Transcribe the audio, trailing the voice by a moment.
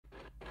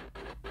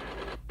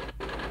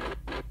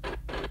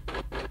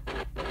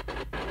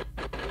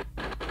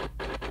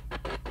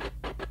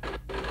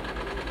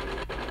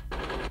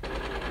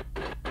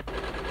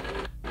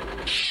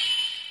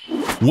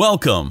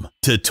Welcome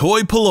to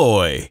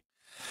toy-polloi.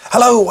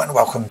 Hello and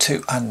welcome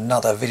to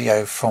another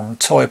video from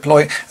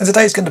toy-polloi, and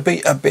today's going to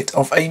be a bit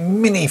of a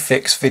mini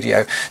fix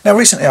video. Now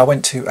recently I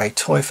went to a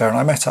toy fair and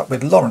I met up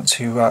with Lawrence,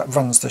 who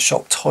runs the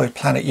shop Toy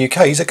Planet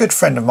UK. He's a good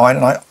friend of mine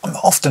and I'm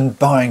often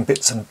buying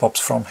bits and bobs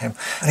from him,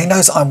 and he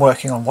knows that I'm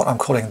working on what I'm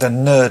calling the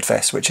nerd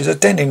vest, which is a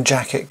denim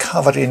jacket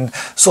covered in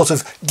sort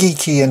of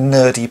geeky and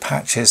nerdy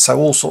patches, so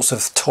all sorts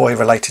of toy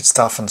related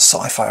stuff and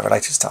sci-fi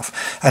related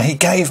stuff. And he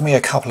gave me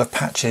a couple of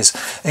patches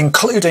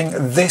including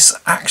this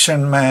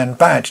Action Man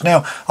badge.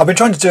 Now I've been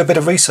trying to do a bit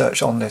of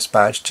research on this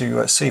badge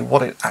to see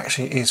what it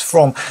actually is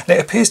from, and it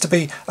appears to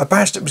be a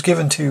badge that was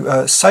given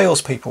to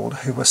salespeople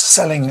who were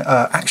selling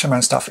Action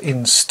Man stuff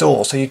in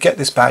store. So you get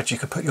this badge, you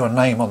could put your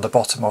name on the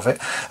bottom of it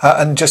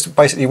and just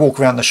basically walk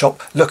around the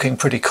shop looking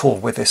pretty cool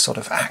with this sort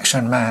of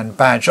Action Man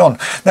badge on.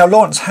 Now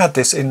Lawrence had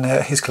this in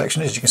his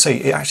collection. As you can see,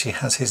 it actually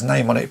has his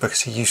name on it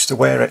because he used to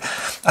wear it,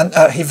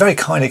 and he very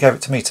kindly gave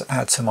it to me to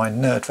add to my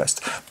nerd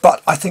vest.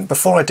 But I think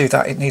before I do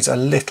that, it needs a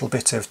little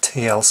bit of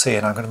TLC,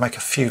 and I'm going to make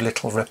a few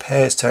little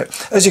repairs to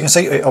it. As you can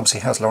see, it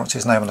obviously has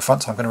Lawrence's name on the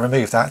front, so I'm going to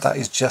remove that. That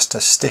is just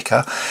a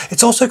sticker.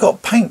 It's also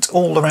got paint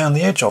all around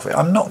the edge of it.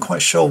 I'm not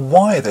quite sure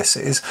why this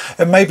is,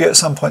 and maybe at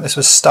some point this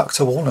was stuck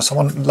to a wall and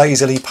someone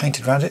lazily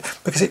painted around it,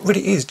 because it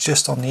really is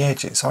just on the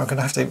edges, so I'm going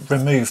to have to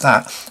remove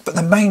that. But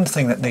the main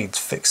thing that needs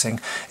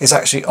fixing is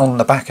actually on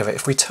the back of it.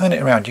 If we turn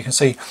it around, you can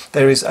see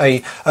there is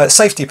a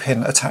safety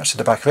pin attached to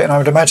the back of it, and I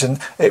would imagine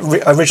it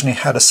originally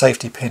had a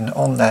safety pin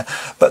on there,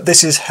 but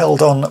this is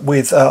held on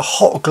with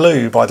hot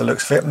glue by the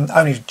looks of it, and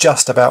only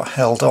just about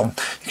held on.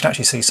 You can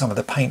actually see some of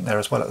the paint there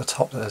as well at the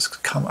top that has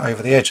come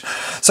over the edge.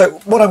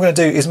 So what I'm going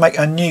to do is make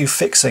a new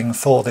fixing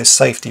for this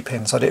safety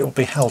pin so that it will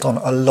be held on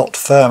a lot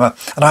firmer,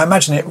 and I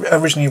imagine it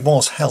originally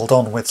was held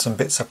on with some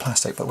bits of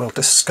plastic, but we'll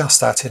discuss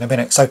that in a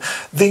minute. So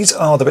these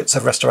are the bits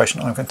of restoration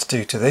I'm going to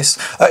do to this.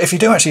 If you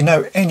do actually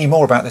know any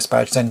more about this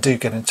badge, then do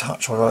get in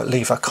touch or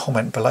leave a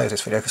comment below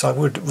this video, because I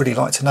would really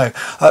like to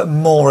know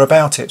more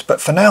about it.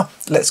 But for now,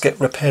 let's get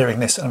repairing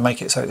this and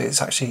make it so that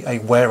it's actually a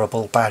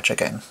wearable badge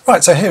again.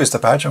 Right, so here is the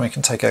badge, and we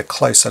can take a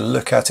closer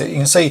look at it. You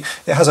can see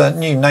it has a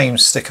new name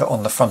sticker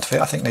on the front of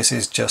it. I think this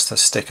is just a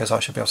sticker, so I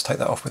should be able to take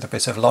that off with a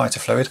bit of lighter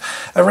fluid.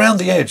 Around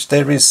the edge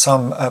there is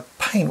some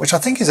paint, which I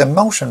think is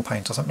emulsion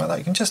paint or something like that.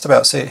 You can just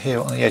about see it here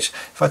on the edge.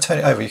 If I turn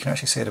it over, you can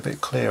actually see it a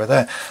bit clearer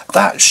there.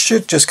 That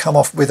should just come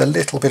off with a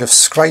little bit of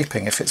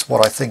scraping if it's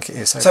what I think it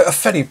is. So a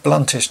fairly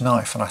bluntish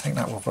knife, and I think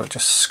that will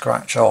just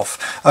scratch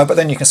off. But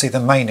then you can see the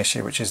main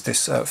issue, which is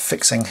this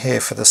fixing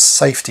here for the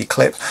safety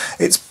clip.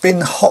 It's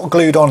been hot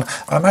glued on.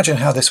 I imagine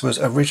how this was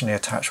originally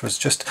attached was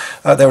just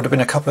there would have been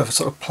a couple of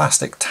sort of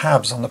plastic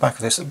tabs on the back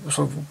of this, sort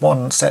of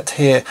one set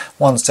here,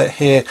 one set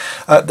here,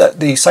 that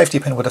the safety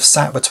pin would have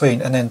sat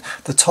between, and then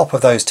the top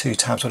of those two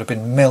tabs would have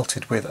been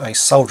melted with a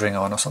soldering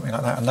iron or something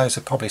like that, and those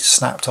have probably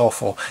snapped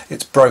off or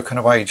it's broken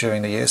away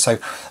during the years, so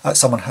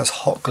someone has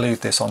hot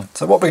glued this on.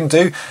 So what we can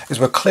do is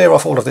we'll clear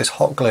off all of this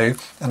hot glue,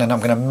 and then I'm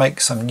going to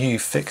make some new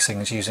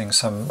fixings using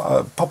some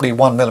probably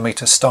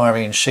 1mm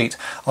styrene sheet.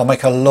 I'll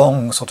make a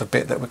long sort of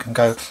bit that we can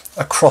go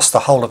across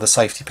the whole of the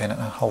safety pin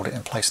and hold it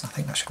in place, and I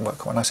think that should work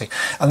quite nicely,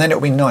 and then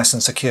it'll be nice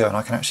and secure and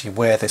I can actually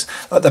wear this.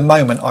 At the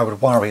moment I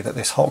would worry that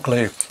this hot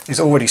glue is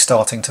already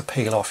starting to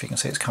peel off. You can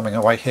see it's coming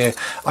away here.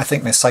 I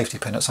think this safety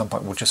pin at some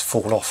point will just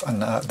fall off,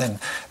 and then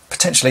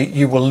potentially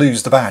you will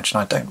lose the badge,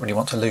 and I don't really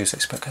want to lose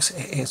this because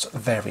it is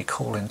very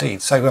cool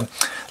indeed. So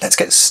let's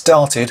get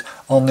started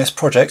on this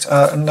project,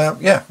 and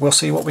yeah, we'll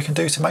see what we can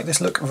do to make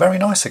this look very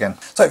nice again.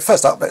 So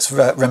first up, let's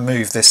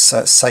remove this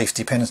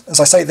safety pin. As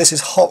I say, this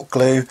is hot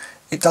glue.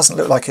 It doesn't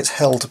look like it's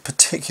held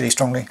particularly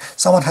strongly.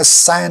 Someone has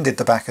sanded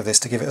the back of this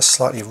to give it a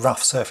slightly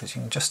rough surface.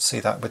 You can just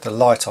see that with the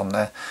light on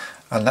there.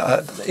 And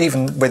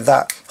even with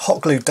that,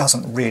 hot glue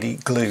doesn't really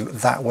glue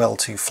that well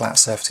to flat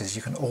surfaces.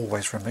 You can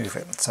always remove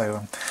it.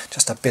 So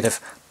just a bit of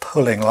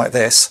pulling like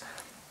this,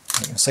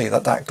 you can see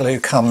that that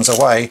glue comes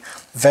away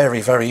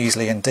very, very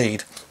easily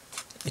indeed.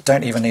 You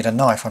don't even need a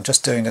knife. I'm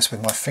just doing this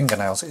with my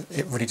fingernails.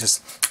 It really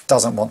just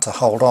doesn't want to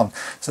hold on.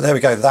 So there we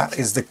go. That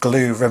is the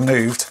glue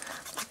removed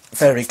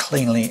very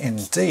cleanly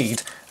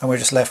indeed, and we're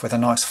just left with a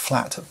nice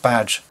flat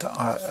badge that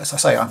as I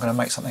say, I'm going to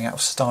make something out of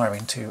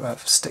styrene to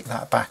stick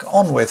that back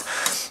on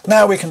with.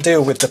 Now we can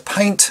deal with the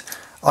paint.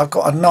 I've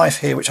got a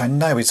knife here which I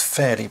know is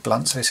fairly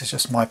blunt, so this is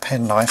just my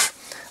pen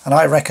knife, and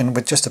I reckon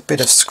with just a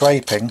bit of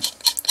scraping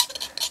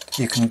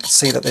you can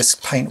see that this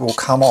paint will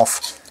come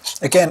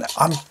off. Again,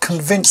 I'm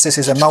convinced this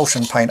is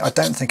emulsion paint. I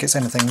don't think it's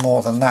anything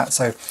more than that,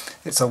 so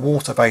it's a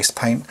water-based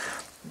paint.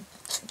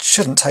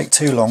 Shouldn't take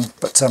too long,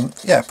 but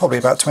yeah, probably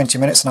about 20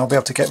 minutes and I'll be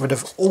able to get rid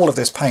of all of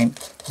this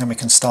paint, and then we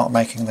can start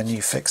making the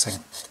new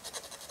fixing.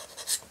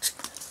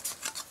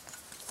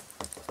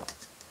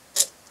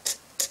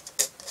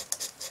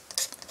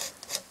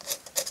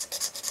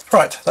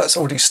 Right, that's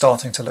already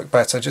starting to look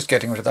better. Just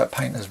getting rid of that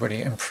paint has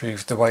really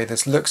improved the way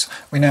this looks.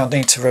 We now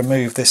need to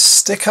remove this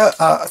sticker.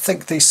 I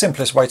think the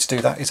simplest way to do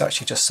that is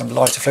actually just some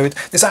lighter fluid.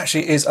 This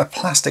actually is a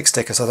plastic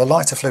sticker, so the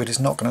lighter fluid is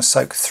not going to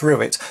soak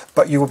through it,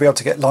 but you will be able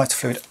to get lighter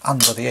fluid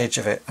under the edge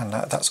of it, and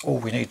that's all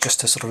we need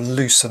just to sort of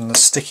loosen the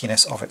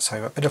stickiness of it.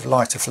 So a bit of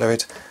lighter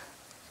fluid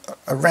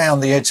around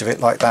the edge of it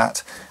like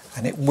that,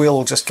 and it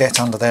will just get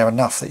under there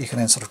enough that you can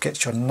then sort of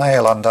get your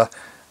nail under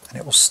and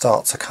it will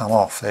start to come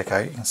off. There you go,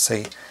 you can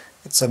see.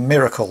 It's a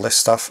miracle, this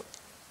stuff.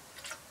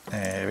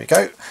 There we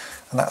go,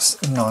 and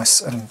that's nice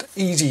and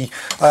easy.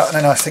 And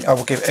then I think I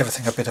will give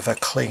everything a bit of a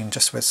clean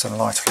just with some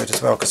lighter fluid as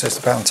well, because there's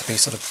bound to be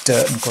sort of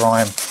dirt and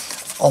grime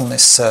on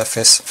this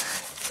surface,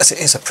 as it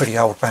is a pretty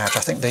old badge. I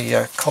think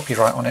the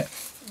copyright on it,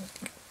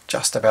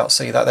 just about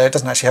see that there. It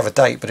doesn't actually have a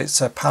date, but it's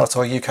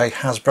Palitoy UK,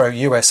 Hasbro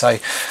USA.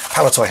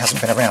 Palitoy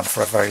hasn't been around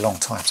for a very long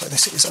time, so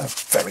this is a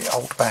very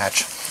old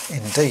badge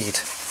indeed.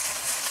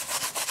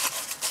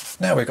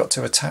 Now we've got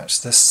to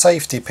attach the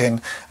safety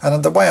pin,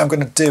 and the way I'm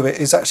going to do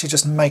it is actually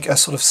just make a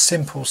sort of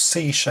simple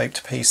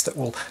C-shaped piece that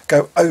will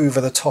go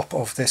over the top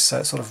of this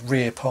sort of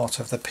rear part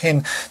of the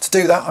pin. To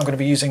do that, I'm going to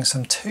be using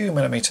some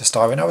 2mm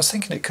styrene. I was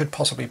thinking it could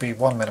possibly be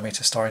 1mm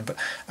styrene, but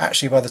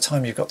actually by the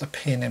time you've got the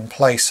pin in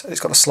place,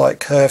 it's got a slight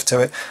curve to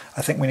it.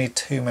 I think we need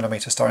 2mm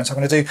styrene. So I'm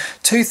going to do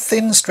 2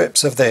 thin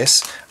strips of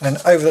this, and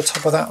then over the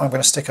top of that I'm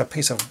going to stick a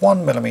piece of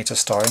 1mm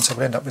styrene, so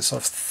we'll end up with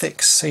sort of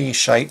thick C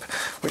shape,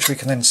 which we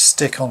can then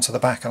stick onto the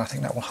back, and I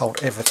think that will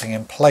hold everything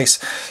in place.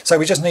 So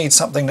we just need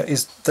something that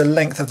is the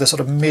length of the sort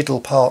of middle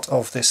part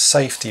of this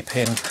safety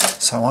pin.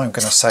 So I'm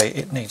going to say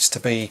it needs to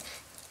be,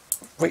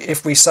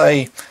 if we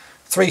say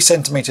 3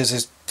 centimeters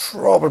is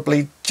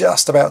probably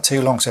just about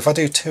too long. So if I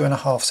do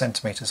 2.5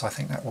 centimeters, I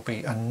think that will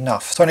be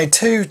enough. So I need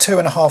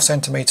 2.5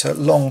 centimeter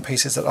long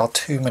pieces that are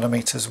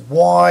 2mm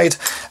wide,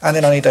 and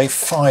then I need a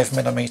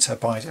 5mm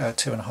by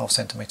 2.5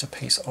 centimeter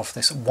piece of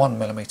this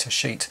 1mm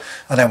sheet,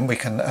 and then we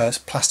can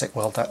plastic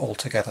weld that all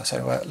together.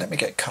 So let me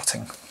get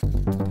cutting.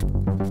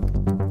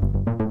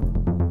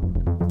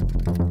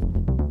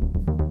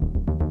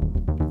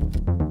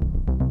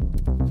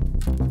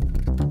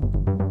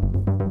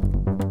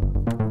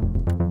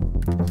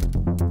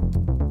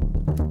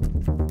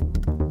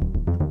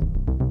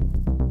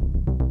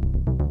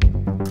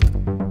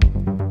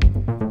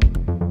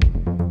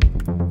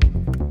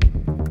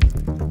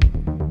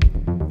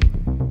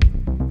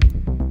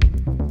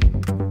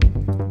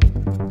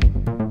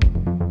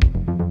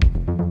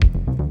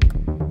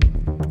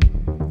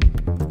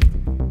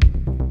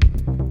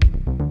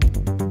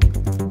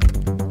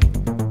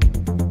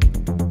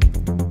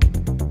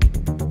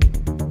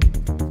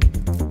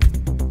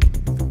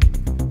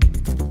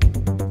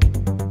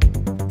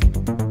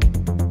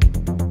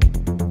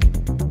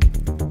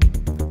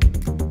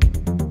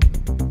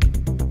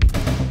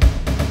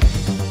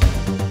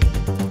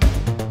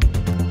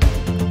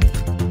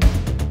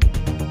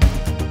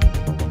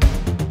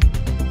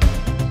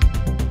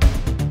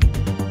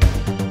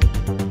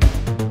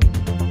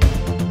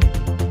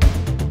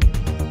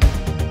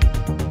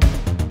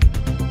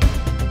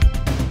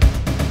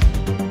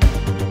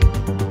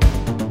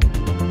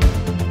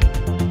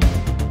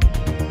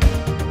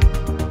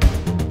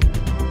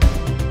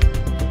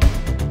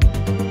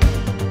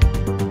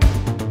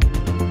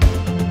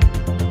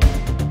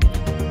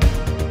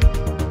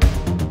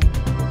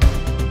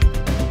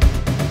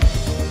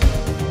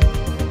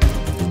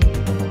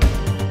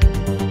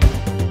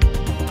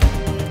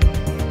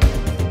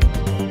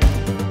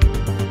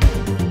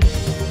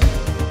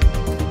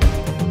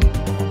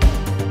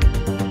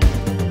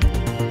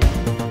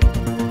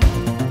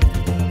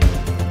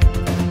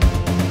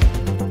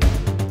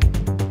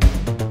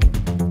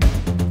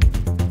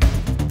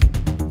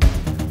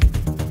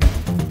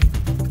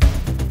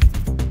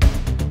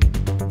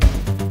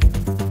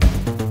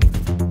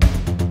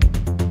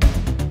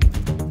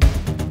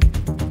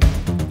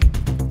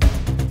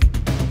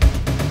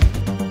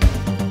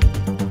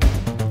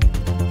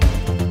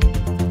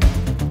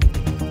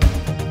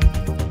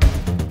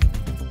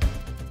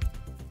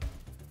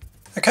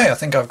 Okay, I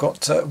think I've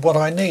got what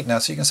I need now.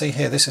 So you can see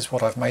here, this is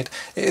what I've made.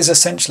 It is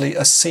essentially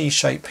a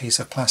C-shaped piece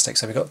of plastic.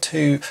 So we've got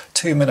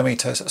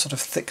 2mm sort of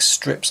thick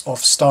strips of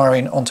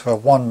styrene onto a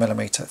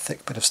 1mm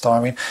thick bit of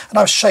styrene, and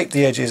I've shaped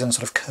the edges and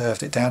sort of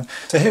curved it down.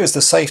 So here is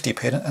the safety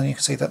pin, and you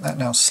can see that that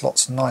now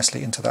slots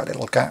nicely into that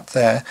little gap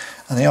there.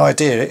 And the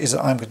idea is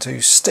that I'm going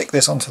to stick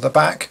this onto the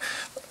back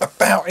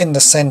about in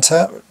the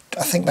centre.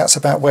 I think that's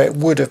about where it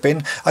would have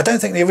been. I don't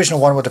think the original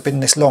one would have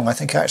been this long. I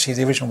think actually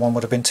the original one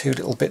would have been 2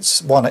 little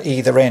bits, one at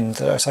either end,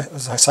 that,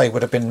 as I say,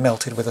 would have been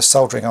melted with a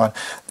soldering iron.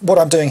 What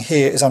I'm doing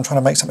here is I'm trying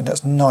to make something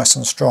that's nice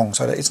and strong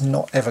so that it's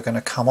not ever going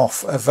to come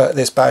off of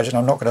this badge, and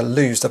I'm not going to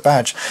lose the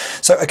badge.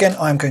 So again,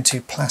 I'm going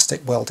to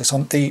plastic weld this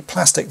on. The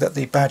plastic that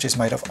the badge is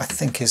made of, I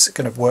think, is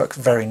going to work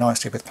very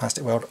nicely with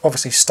plastic weld.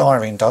 Obviously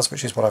styrene does,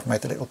 which is what I've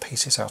made the little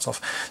pieces out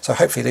of. So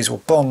hopefully these will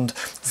bond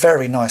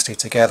very nicely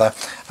together,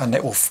 and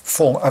it will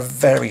form a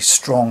very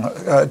strong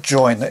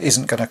join that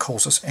isn't going to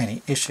cause us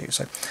any issues.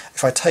 So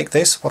if I take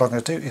this, what I'm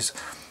going to do is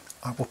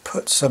I will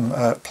put some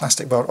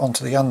plastic weld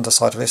onto the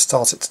underside of this,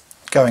 start it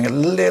going a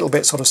little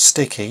bit sort of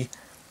sticky,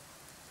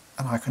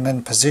 and I can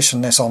then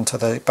position this onto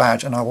the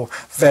badge, and I will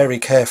very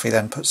carefully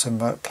then put some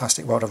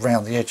plastic weld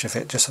around the edge of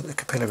it just so that the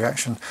capillary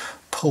action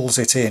pulls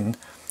it in.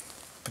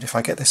 But if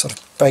I get this sort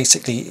of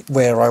basically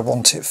where I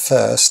want it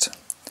first,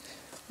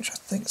 which I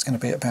think is going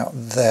to be about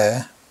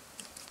there,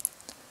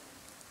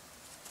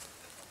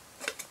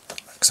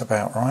 looks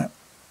about right.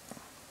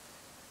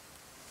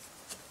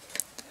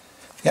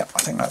 Yep, I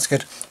think that's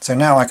good. So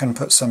now I can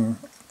put some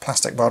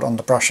plastic weld on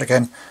the brush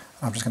again.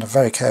 I'm just going to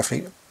very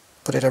carefully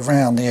put it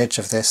around the edge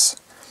of this,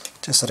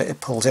 just so that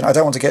it pulls in. I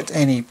don't want to get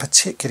any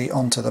particularly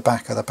onto the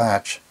back of the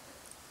badge.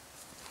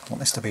 I want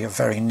this to be a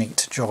very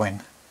neat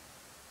join.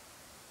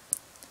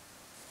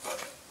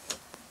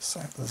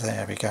 So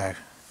there we go.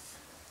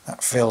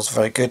 That feels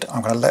very good.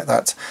 I'm going to let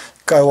that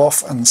go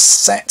off and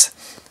set,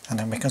 and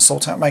then we can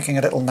sort out making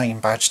a little name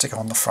badge to go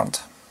on the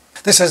front.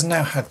 This has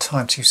now had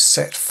time to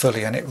set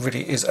fully, and it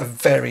really is a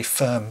very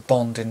firm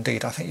bond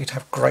indeed. I think you'd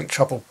have great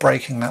trouble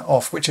breaking that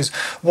off, which is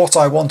what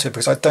I wanted,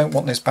 because I don't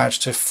want this badge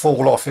to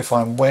fall off if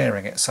I'm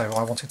wearing it. So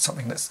I wanted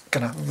something that's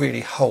going to really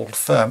hold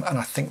firm, and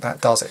I think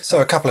that does it. So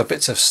a couple of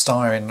bits of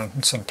styrene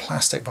and some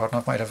plastic weld, and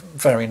I've made a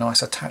very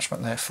nice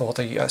attachment there for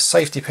the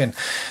safety pin.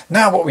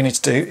 Now what we need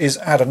to do is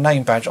add a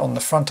name badge on the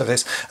front of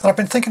this, and I've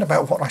been thinking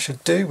about what I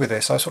should do with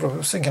this. I sort of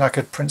was thinking I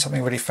could print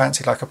something really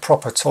fancy like a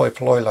proper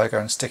toy-polloi logo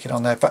and stick it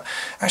on there, but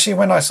actually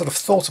when I sort of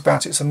thought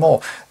about it some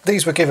more,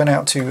 these were given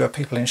out to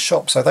people in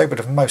shops, so they would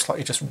have most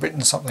likely just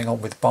written something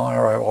on with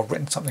biro or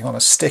written something on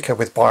a sticker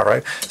with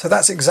biro. So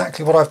that's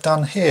exactly what I've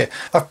done here.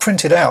 I've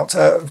printed out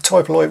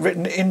toy-polloi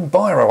written in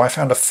biro. I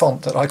found a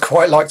font that I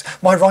quite liked.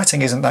 My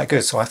writing isn't that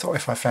good, so I thought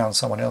if I found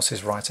someone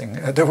else's writing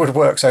that would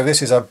work. So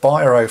this is a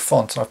biro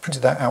font, and I've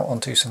printed that out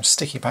onto some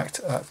sticky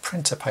backed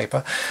printer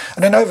paper,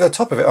 and then over the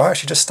top of it I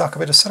actually just stuck a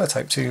bit of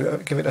sellotape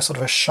to give it a sort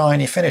of a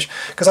shiny finish,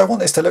 because I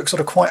want this to look sort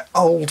of quite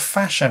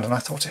old-fashioned, and I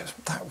thought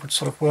that would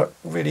sort of work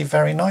really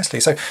very nicely.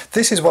 So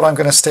this is what I'm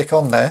going to stick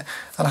on there,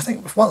 and I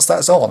think once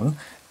that's on,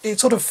 it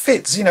sort of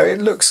fits. You know,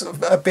 it looks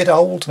a bit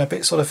old and a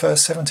bit sort of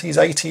 70s,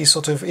 80s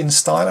sort of in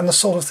style, and the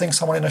sort of thing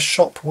someone in a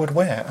shop would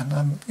wear.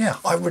 And yeah,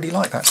 I really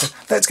like that. So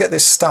let's get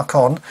this stuck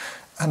on,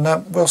 and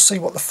we'll see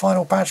what the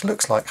final badge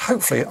looks like.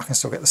 Hopefully I can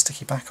still get the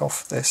sticky back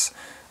off this.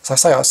 As I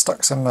say, I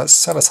stuck some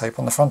sellotape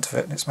on the front of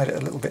it, and it's made it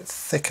a little bit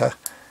thicker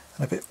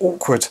and a bit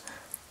awkward.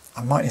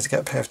 I might need to get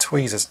a pair of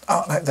tweezers.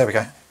 Oh, no, there we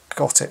go.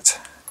 Got it.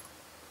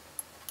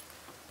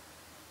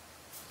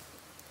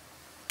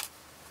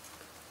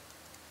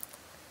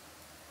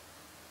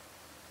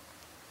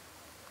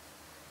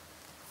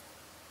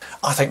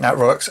 I think that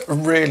works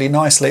really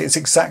nicely. It's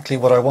exactly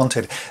what I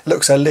wanted. It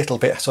looks a little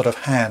bit sort of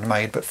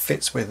handmade, but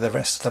fits with the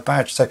rest of the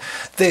badge. So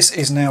this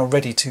is now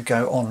ready to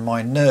go on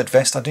my nerd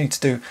vest. I need to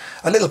do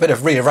a little bit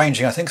of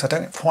rearranging, I think, because I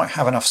don't quite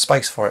have enough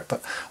space for it.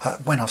 But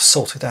when I've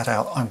sorted that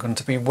out, I'm going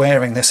to be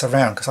wearing this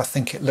around because I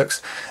think it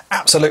looks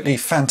absolutely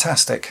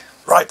fantastic.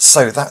 Right,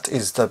 so that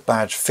is the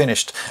badge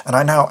finished, and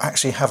I now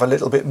actually have a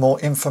little bit more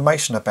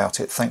information about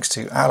it thanks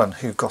to Alan,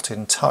 who got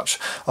in touch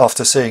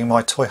after seeing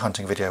my toy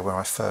hunting video where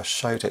I first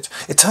showed it.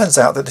 It turns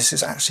out that this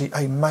is actually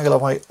a mail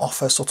away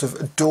offer sort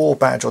of door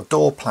badge or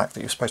door plaque that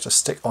you're supposed to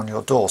stick on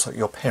your door so that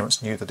your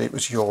parents knew that it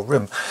was your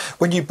room.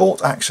 When you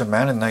bought Action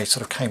Man, and they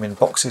sort of came in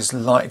boxes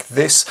like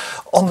this,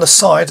 on the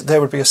side there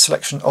would be a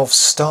selection of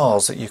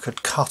stars that you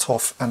could cut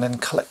off and then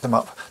collect them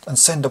up and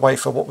send away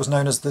for what was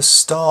known as the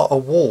Star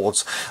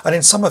Awards. And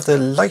in some of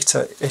the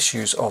later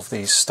issues of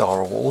these Star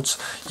Awards,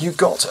 you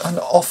got an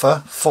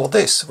offer for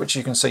this, which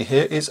you can see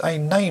here is a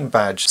name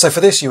badge. So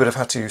for this you would have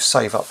had to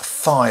save up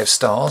 5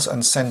 stars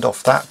and send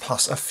off that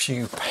plus a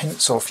few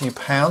pence or a few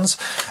pounds,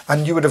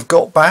 and you would have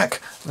got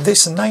back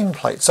this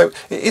nameplate. So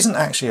it isn't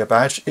actually a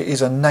badge, it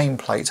is a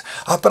nameplate,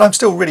 but I'm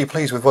still really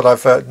pleased with what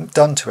I've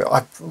done to it.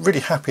 I'm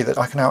really happy that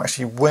I can now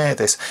actually wear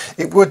this.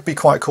 It would be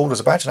quite cool as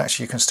a badge, and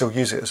actually you can still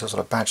use it as a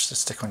sort of badge to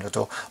stick on your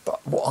door,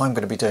 but what I'm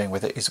going to be doing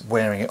with it is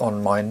wearing it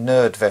on my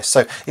nerd vest.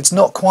 So it's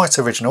not quite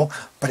original,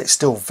 but it's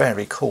still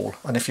very cool.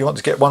 And if you want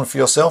to get one for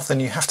yourself,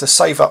 then you have to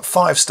save up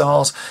 5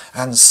 stars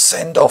and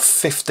send off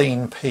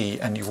 15p,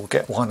 and you will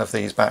get one of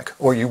these back,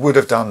 or you would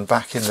have done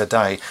back in the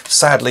day.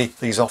 Sadly,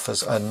 these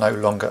offers are no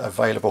longer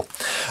available.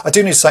 I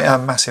do need to say a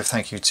massive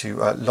thank you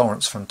to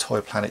Lawrence from Toy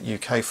Planet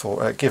UK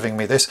for giving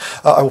me this.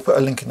 I will put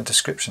a link in the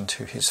description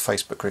to his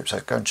Facebook group,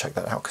 so go and check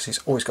that out because he's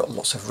always got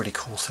lots of really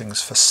cool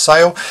things for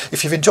sale.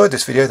 If you've enjoyed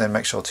this video, then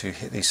make sure to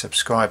hit the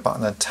subscribe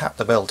button and tap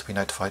the bell to be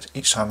notified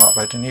each time I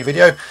upload a new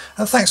video.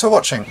 And thanks for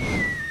watching.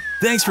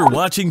 Thanks for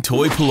watching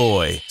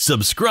toy-polloi.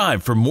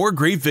 Subscribe for more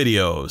great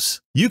videos.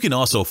 You can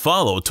also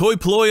follow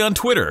toy-polloi on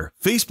Twitter,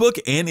 Facebook,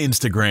 and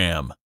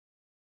Instagram.